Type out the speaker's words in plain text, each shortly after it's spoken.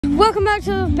Welcome back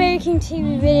to the Bailey King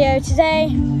TV video. Today,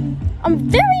 I'm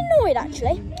very annoyed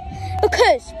actually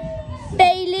because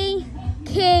Bailey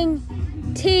King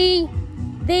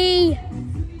TV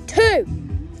 2.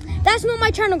 That's not my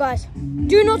channel, guys.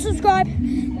 Do not subscribe,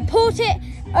 report it,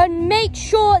 and make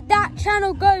sure that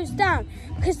channel goes down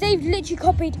because they've literally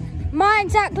copied my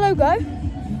exact logo.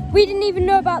 We didn't even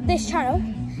know about this channel.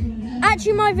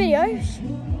 Actually, my videos,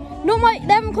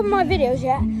 they haven't copied my videos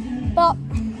yet, but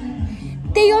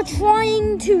they are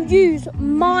trying to use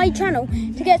my channel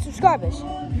to get subscribers.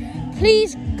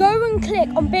 Please go and click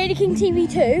on Bailey King TV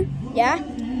 2, yeah?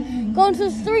 Go onto the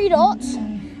 3 dots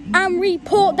and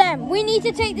report them. We need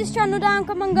to take this channel down,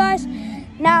 come on guys.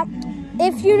 Now,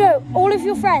 if you know all of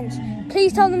your friends,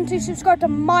 please tell them to subscribe to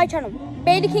my channel,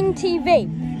 Bailey King TV.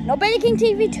 Not Bailey King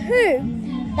TV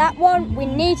 2, that one we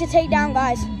need to take down,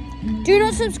 guys. Do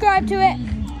not subscribe to it,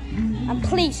 and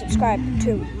please subscribe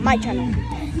to my channel.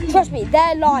 Trust me,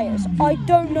 they're liars. I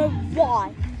don't know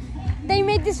why. They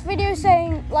made this video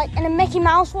saying, like, in a Mickey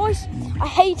Mouse voice. I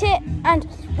hate it, and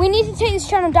we need to take this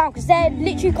channel down because they're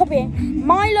literally copying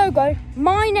my logo,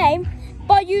 my name,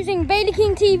 by using Bailey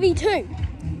King TV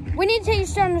 2. We need to take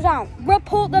this channel down.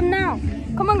 Report them now.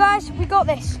 Come on, guys, we got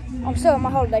this. I'm still at my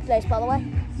holiday place, by the way.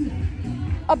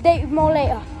 Update with more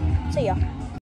later. See ya.